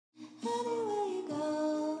Anywhere you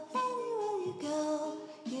go,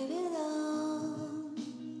 you belong.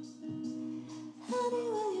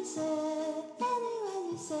 Anywhere you say,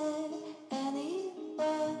 anywhere.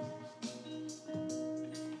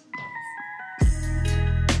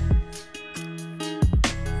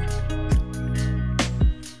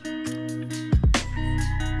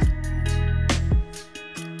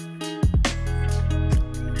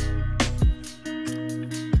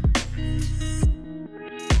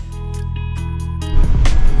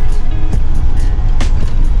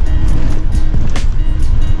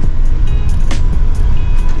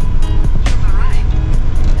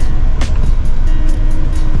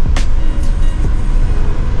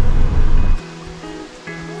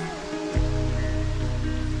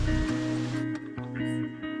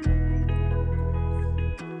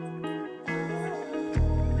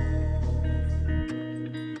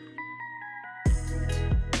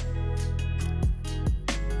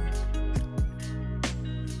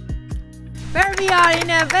 Where we are in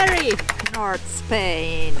a very north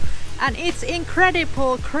Spain, and it's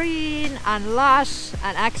incredible green and lush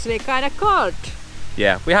and actually kind of cold.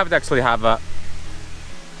 Yeah, we have to actually have a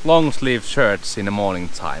long sleeve shirts in the morning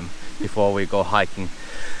time before we go hiking.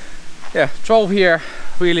 Yeah, drove here,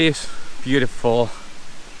 really beautiful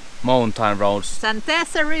mountain roads. And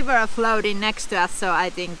there's a river floating next to us, so I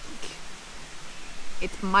think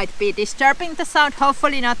it might be disturbing the sound,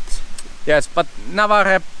 hopefully not. Yes, but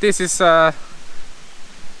Navarre, this is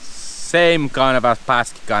same kind of a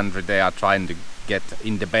Basque country. They are trying to get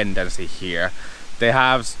independence here. They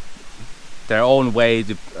have their own way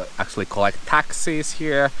to actually collect taxes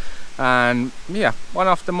here, and yeah, one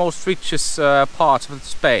of the most richest parts of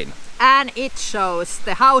Spain. And it shows.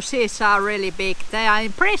 The houses are really big. They are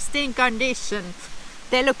in pristine condition.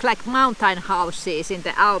 They look like mountain houses in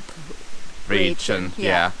the Alp region.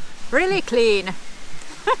 Yeah. Really clean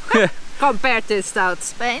compared to South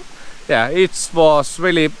Spain. Yeah, it was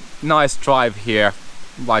really nice drive here,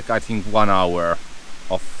 like I think 1 hour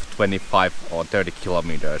of 25 or 30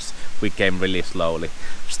 kilometers. We came really slowly,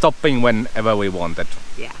 stopping whenever we wanted.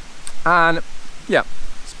 Yeah. And yeah,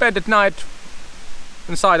 spent the night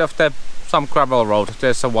inside of some gravel road.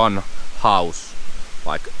 There's one house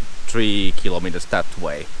like 3 kilometers that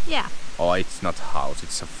way. Yeah. Oh, it's not a house,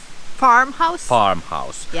 it's a farmhouse.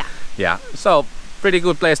 Farmhouse. Yeah. Yeah, so pretty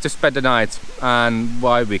good place to spend the night. And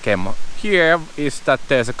why we came here is that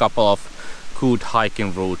there's a couple of good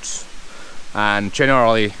hiking routes, and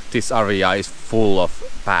generally this area is full of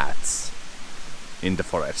paths in the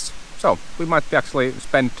forest. So we might actually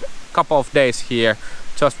spend a couple of days here,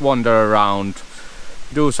 just wander around,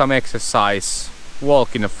 do some exercise,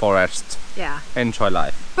 walk in the forest, yeah, enjoy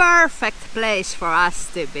life. Perfect place for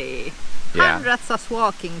us to be. Yeah. Hundreds of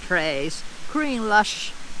walking trails, green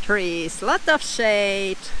lush trees, lot of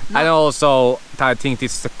shade. And also I think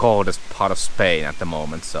this is the coldest part of Spain at the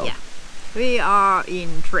moment, so yeah, we are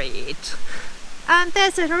intrigued. And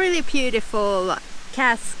there's a really beautiful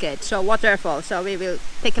cascade, so waterfall, so we will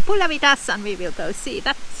take a pulla with us and we will go see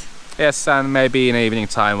that. Yes, and maybe in the evening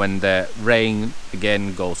time when the rain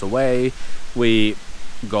again goes away, we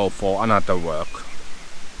go for another walk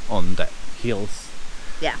on the hills,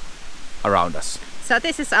 yeah, around us. So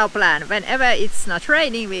this is our plan. Whenever it's not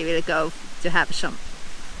raining, we will go to have some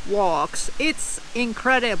walks. It's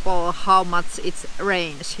incredible how much it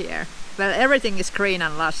rains here. Well, everything is green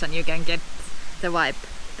and lush and you can get the vibe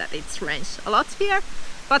that it rains a lot here.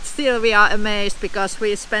 But still we are amazed because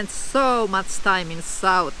we spent so much time in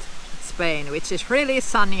South Spain, which is really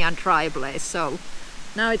sunny and dry place. So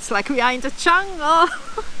now it's like we are in the jungle.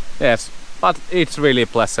 Yes, but it's really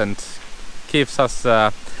pleasant. Gives us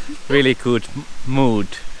a really good mood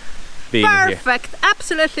being perfect, here.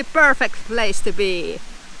 Absolutely perfect place to be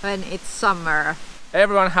when it's summer.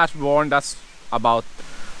 Everyone has warned us about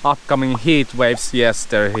upcoming heat waves. Yes,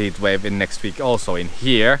 there's a heat wave in next week also in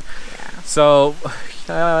here. Yeah. So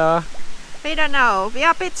we don't know, we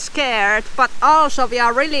are a bit scared, but also we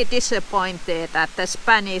are really disappointed at the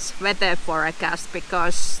Spanish weather forecast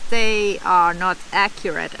because they are not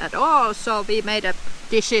accurate at all. So we made a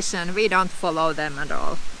decision, we don't follow them at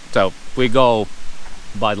all. So we go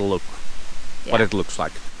by the look, yeah, what it looks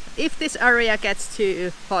like. If this area gets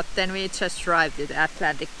too hot, then we just drive to the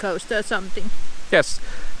Atlantic coast or something. Yes.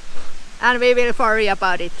 And we will worry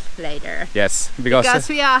about it later. Yes, because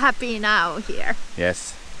we are happy now here.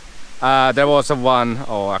 Yes. There was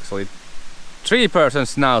actually 3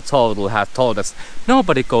 persons now total have told us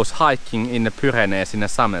nobody goes hiking in the Pyrenees in the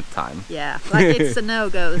summertime. Yeah, like it's a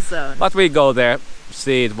no-go zone. But we go there,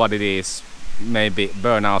 see it what it is, maybe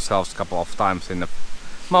burn ourselves a couple of times in the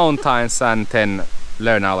mountains and then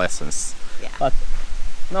learn our lessons. Yeah. But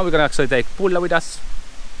now we're gonna actually take Pulla with us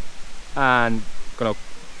and gonna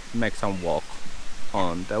make some walk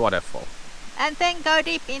on the waterfall. And then go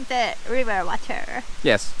deep in the river water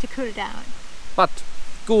Yes, to cool down. but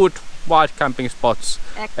good wild camping spots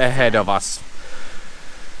ahead of us.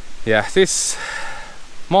 Yeah, these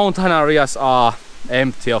mountain areas are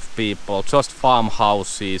empty of people, just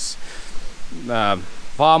farmhouses.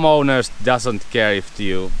 Farm owners doesn't care if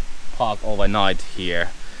you park overnight here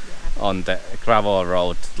on the gravel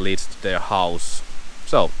road that leads to their house.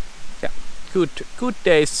 So yeah, good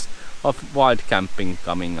days of wild camping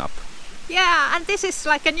coming up. Yeah, and this is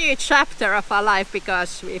like a new chapter of our life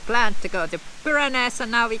because we planned to go to Pyrenees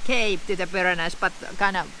and now we came to the Pyrenees, but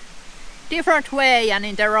kind of different way and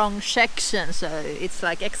in the wrong section, so it's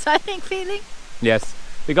like exciting feeling. Yes,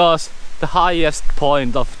 because the highest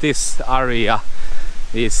point of this area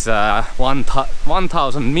is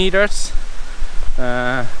 1000 meters.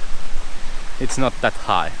 It's not that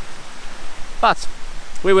high, but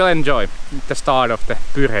we will enjoy the start of the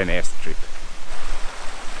Pyrenees trip.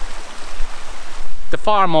 The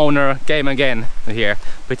farm owner came again here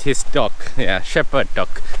with his dog, yeah, shepherd dog,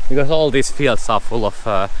 because all these fields are full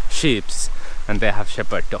of sheep and they have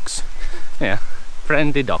shepherd dogs. Yeah,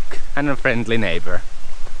 friendly dog and a friendly neighbor.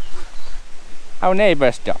 Our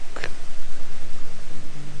neighbor's dog.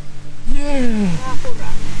 Yeah.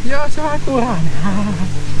 Joo, se on kurana.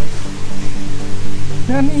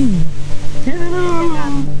 No niin.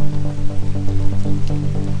 Hello.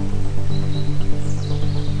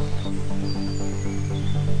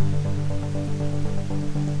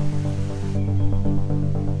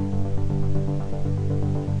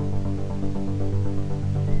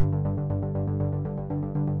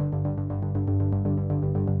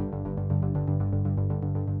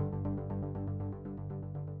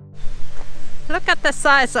 Look at the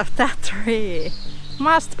size of that tree.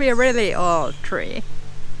 Must be a really old tree.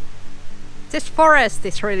 This forest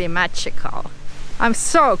is really magical. I'm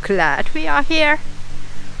so glad we are here.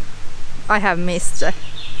 I have missed the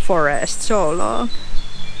forest so long.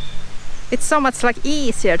 It's so much like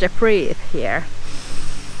easier to breathe here.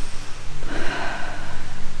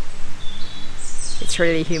 It's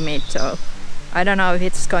really humid though. I don't know if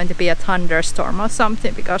it's going to be a thunderstorm or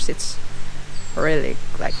something because it's really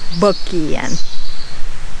like buggy and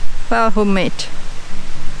well humid.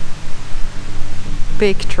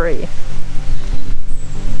 Big tree.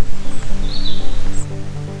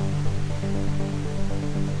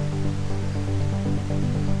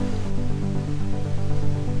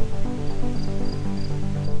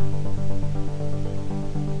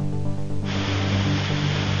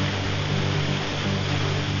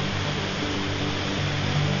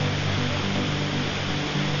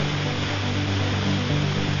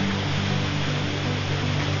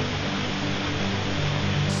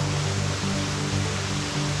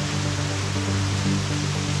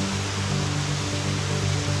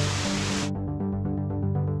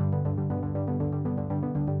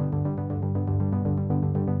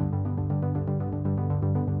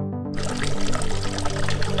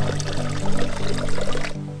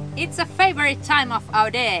 It's a favorite time of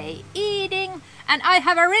our day, eating, and I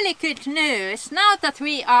have a really good news. Now that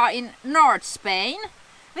we are in North Spain,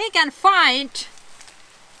 we can find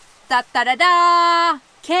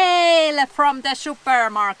kale from the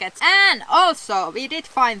supermarket. And also we did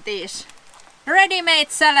find these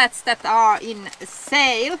ready-made salads that are in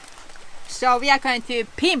sale. So we are going to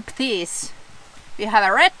pimp these. We have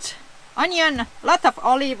a red onion, lot of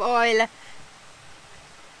olive oil.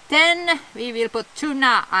 Then we will put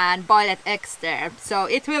tuna and boiled eggs there. So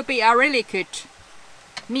it will be a really good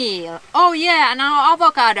meal. Oh yeah, and our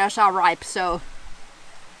avocados are ripe, so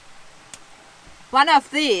one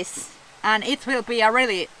of these and it will be a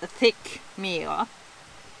really thick meal.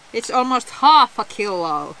 It's almost half a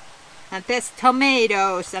kilo. And there's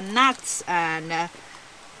tomatoes and nuts and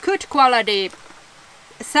good quality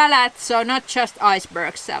salad, so not just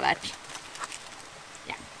iceberg salad.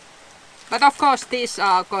 But of course these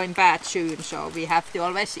are going bad soon, so we have to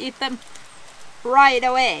always eat them right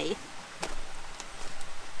away.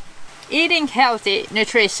 Eating healthy,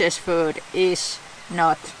 nutritious food is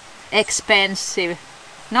not expensive,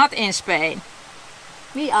 not in Spain.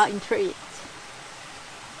 We are intrigued.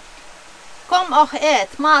 Kom och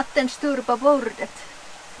ät, maten står på bordet.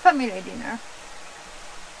 Family dinner.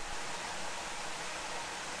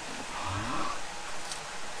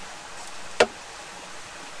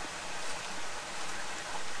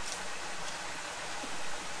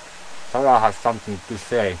 Sarah has something to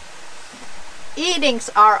say. Eatings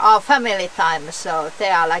are our family time, so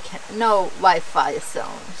there are like no Wi-Fi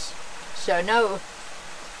zones. So no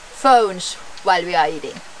phones while we are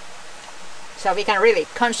eating. So we can really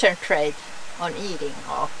concentrate on eating.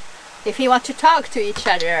 Or if you want to talk to each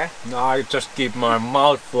other, No, I just keep my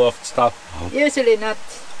mouth full of stuff. usually not.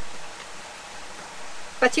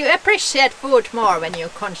 But you appreciate food more when you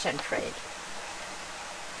concentrate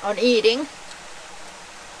on eating.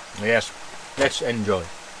 Yes, let's enjoy.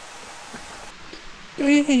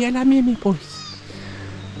 Ei, älä mene pois.